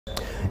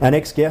Our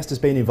next guest has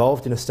been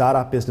involved in a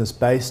startup business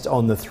based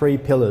on the three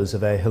pillars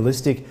of a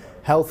holistic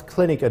health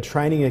clinic, a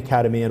training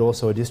academy and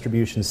also a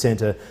distribution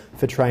centre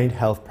for trained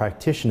health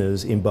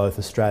practitioners in both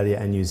Australia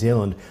and New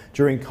Zealand.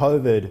 During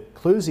COVID,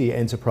 Cluzie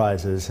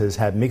Enterprises has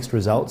had mixed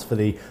results for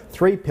the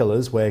three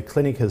pillars. Where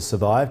clinic has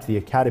survived, the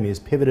academy has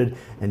pivoted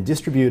and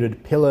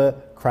distributed, pillar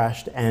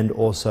crashed and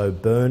also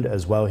burned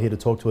as well. Here to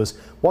talk to us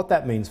what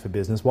that means for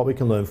business, what we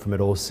can learn from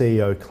it all,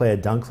 CEO Claire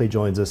Dunkley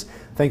joins us.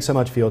 Thanks so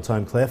much for your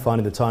time, Claire,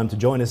 finding the time to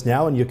join us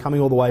now, and you're coming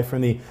all the way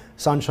from the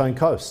Sunshine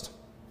Coast.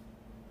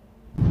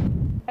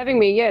 Having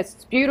me, yes.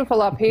 It's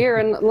beautiful up here,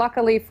 and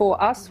luckily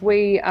for us,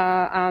 we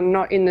are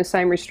not in the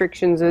same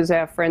restrictions as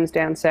our friends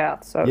down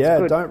south. So yeah,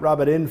 it's good. Don't rub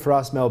it in for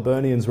us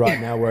Melburnians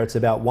right now, where it's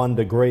about 1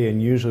 degree,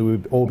 and usually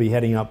we'd all be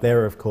heading up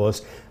there, of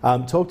course.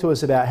 Talk to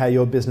us about how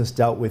your business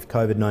dealt with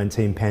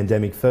COVID-19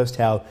 pandemic. First,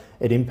 how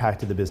it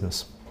impacted the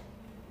business.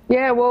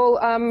 Yeah, well,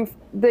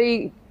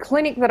 the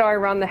clinic that I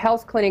run, the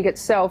health clinic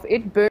itself,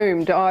 it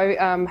boomed. I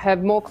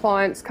have more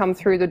clients come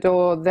through the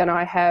door than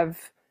I have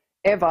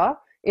ever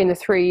in the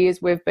 3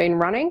 years we've been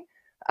running.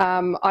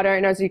 I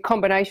don't know, it's a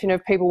combination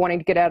of people wanting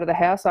to get out of the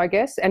house, I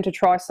guess, and to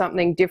try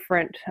something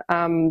different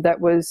that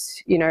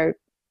was,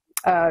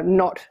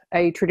 not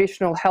a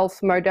traditional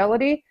health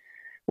modality.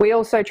 We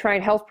also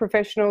train health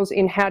professionals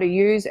in how to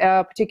use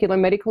our particular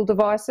medical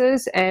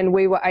devices, and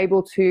we were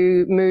able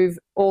to move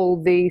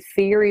all the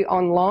theory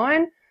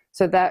online.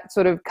 So that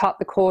sort of cut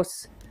the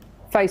course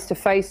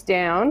face-to-face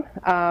down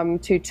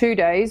to 2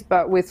 days,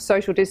 but with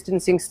social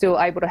distancing still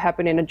able to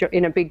happen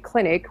in a big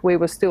clinic, we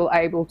were still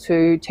able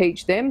to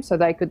teach them so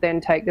they could then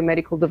take the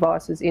medical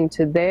devices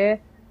into their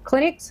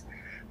clinics.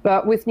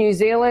 But with New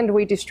Zealand,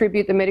 we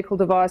distribute the medical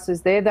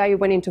devices there. They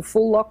went into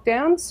full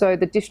lockdown, so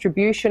the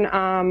distribution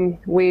arm,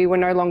 we were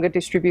no longer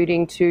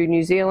distributing to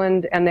New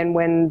Zealand, and then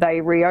when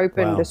they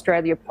reopened,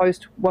 Australia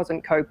Post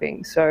wasn't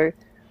coping. So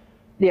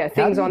yeah,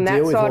 things on that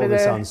side of the... How do you deal with all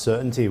this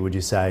uncertainty, would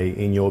you say,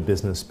 in your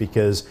business?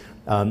 Because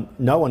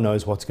no one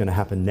knows what's going to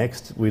happen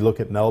next. We look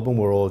at Melbourne,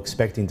 we're all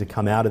expecting to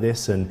come out of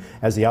this, and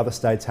as the other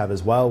states have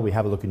as well. We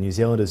have a look at New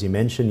Zealand, as you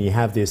mentioned. You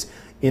have this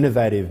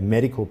innovative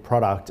medical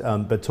product,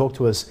 but talk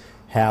to us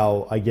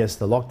how, I guess,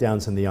 the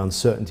lockdowns and the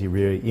uncertainty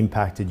really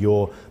impacted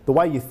the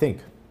way you think.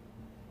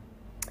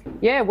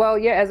 Yeah, well,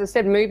 yeah, as I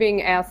said,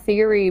 moving our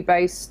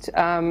theory-based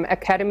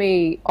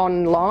academy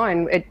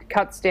online, it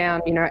cuts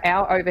down,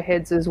 our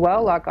overheads as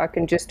well. Like, I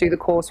can just do the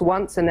course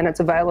once and then it's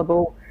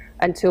available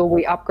until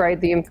we upgrade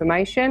the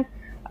information.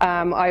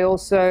 I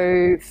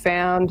also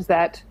found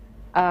that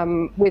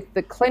with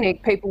the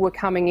clinic, people were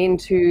coming in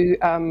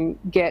to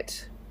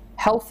get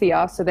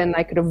healthier, so then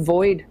they could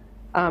avoid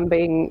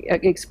being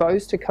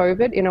exposed to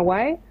COVID in a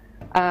way.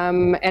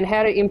 And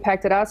how it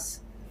impacted us,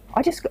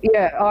 I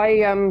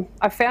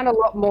found a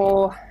lot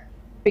more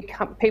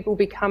people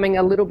becoming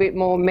a little bit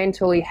more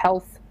mentally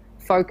health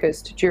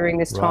focused during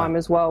this time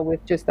as well,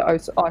 with just the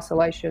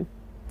isolation.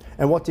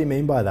 And what do you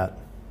mean by that?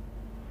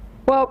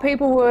 Well,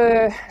 people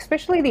were,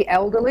 especially the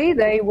elderly,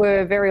 they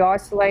were very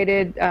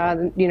isolated.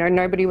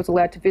 Nobody was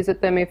allowed to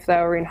visit them if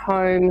they were in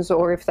homes,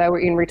 or if they were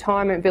in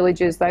retirement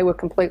villages, they were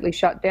completely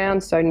shut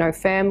down, so no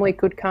family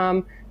could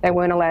come. They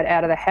weren't allowed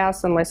out of the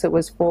house unless it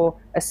was for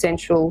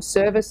essential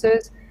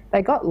services.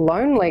 They got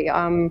lonely,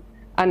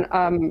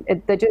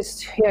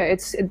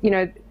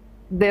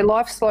 their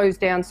life slows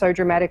down so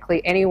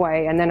dramatically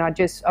anyway. And then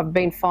I've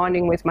been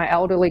finding with my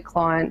elderly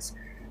clients,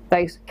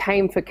 they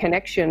came for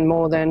connection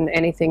more than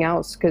anything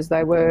else because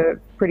they were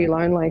pretty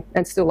lonely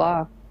and still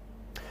are.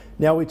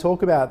 Now, we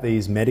talk about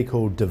these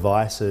medical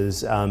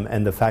devices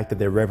and the fact that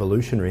they're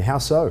revolutionary. How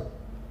so?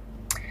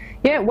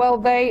 Yeah, well,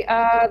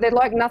 they're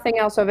like nothing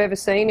else I've ever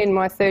seen in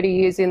my 30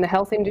 years in the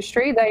health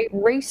industry. They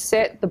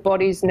reset the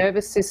body's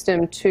nervous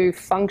system to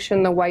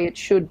function the way it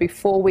should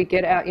before we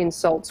get our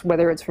insults,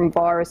 whether it's from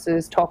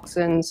viruses,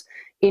 toxins,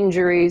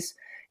 injuries.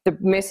 The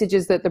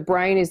messages that the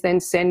brain is then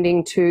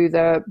sending to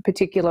the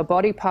particular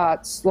body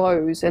part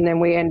slows, and then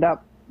we end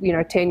up,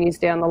 10 years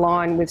down the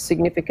line with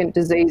significant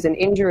disease and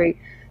injury.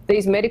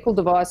 These medical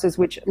devices,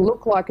 which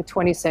look like a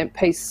 20-cent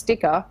piece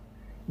sticker,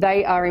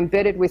 they are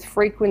embedded with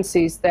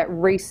frequencies that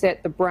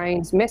reset the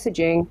brain's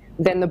messaging.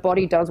 Then the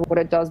body does what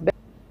it does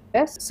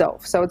best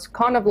itself. So it's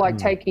kind of like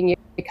taking your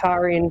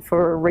car in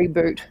for a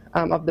reboot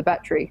of the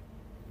battery.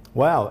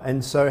 Wow.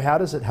 And so how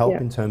does it help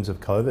in terms of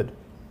COVID?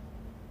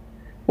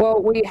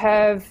 Well, we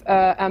have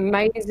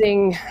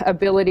amazing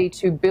ability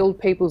to build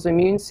people's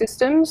immune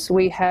systems.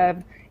 We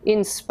have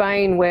in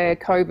Spain, where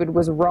COVID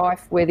was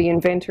rife, where the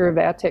inventor of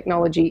our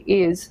technology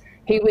is,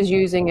 he was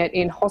using it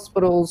in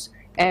hospitals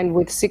and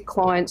with sick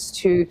clients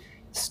to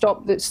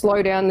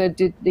slow down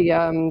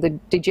the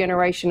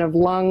degeneration of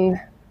lung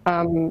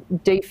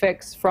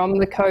defects from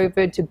the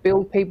COVID, to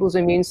build people's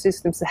immune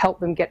systems to help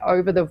them get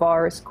over the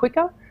virus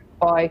quicker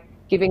by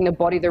giving the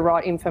body the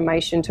right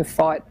information to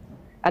fight.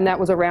 And that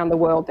was around the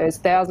world. There's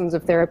thousands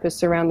of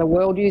therapists around the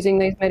world using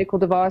these medical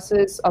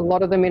devices. A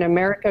lot of them in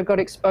America got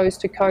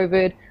exposed to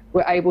COVID,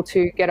 were able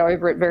to get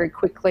over it very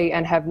quickly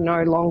and have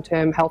no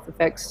long-term health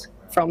effects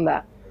from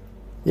that.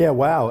 Yeah,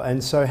 wow.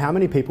 And so how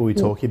many people are we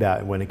talking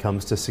about when it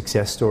comes to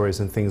success stories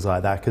and things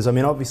like that? Because I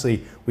mean,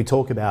 obviously we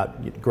talk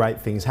about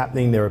great things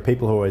happening. There are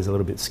people who are always a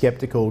little bit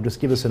skeptical. Just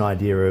give us an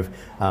idea of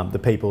the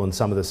people and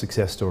some of the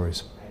success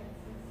stories.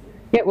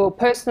 Yeah, well,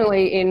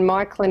 personally in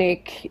my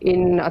clinic,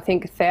 I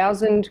think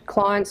 1,000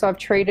 clients I've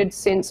treated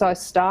since I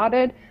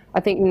started, I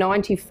think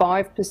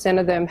 95%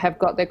 of them have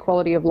got their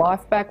quality of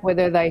life back,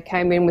 whether they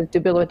came in with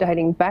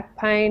debilitating back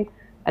pain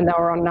and they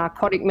were on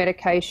narcotic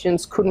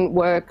medications, couldn't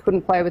work,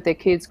 couldn't play with their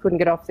kids, couldn't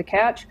get off the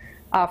couch.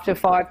 After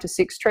 5 to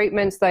 6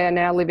 treatments, they are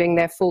now living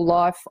their full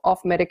life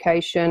off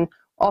medication,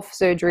 off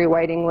surgery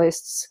waiting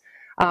lists.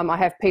 I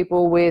have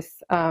people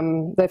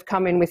they've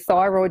come in with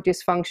thyroid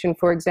dysfunction,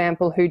 for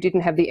example, who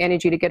didn't have the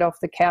energy to get off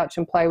the couch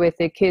and play with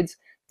their kids.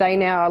 They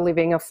now are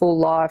living a full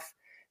life.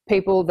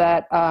 People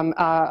that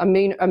are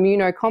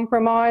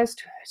immunocompromised,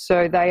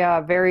 so they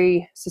are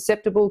very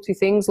susceptible to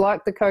things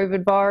like the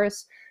COVID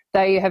virus.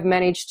 They have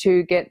managed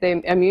to get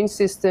their immune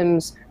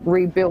systems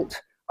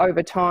rebuilt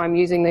over time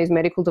using these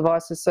medical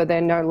devices, so they're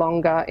no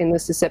longer in the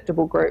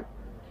susceptible group.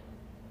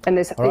 And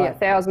there's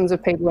thousands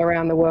of people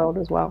around the world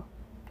as well.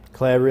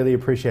 Claire, really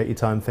appreciate your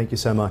time. Thank you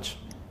so much.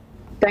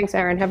 Thanks,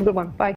 Aaron. Have a good one. Bye.